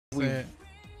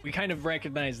we kind of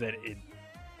recognize that it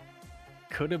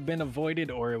could have been avoided,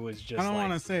 or it was just. I don't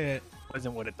want to say it.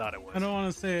 Wasn't what it thought it was. I don't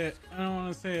want to say it. I don't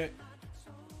want to say it.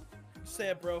 Say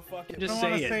it, bro. Fuck it. Just I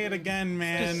don't want to say it again,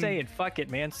 man. Just say it. Fuck it,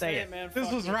 man. Say it. man.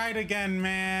 This was right again,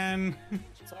 man.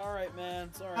 It's all right, man.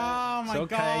 It's all right. Oh my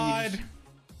okay, god.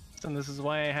 And this is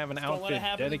why I have an outfit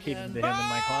dedicated again. to him in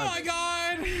my closet. Oh my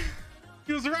god.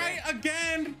 He was right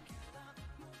again.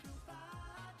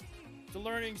 It's a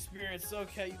learning experience. It's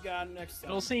okay. You got it next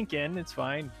time. It'll sink in. It's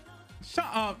fine. Shut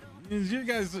up. You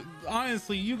guys,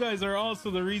 honestly, you guys are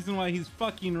also the reason why he's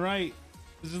fucking right.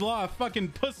 There's a lot of fucking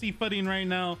pussyfooting right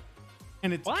now,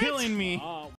 and it's killing me.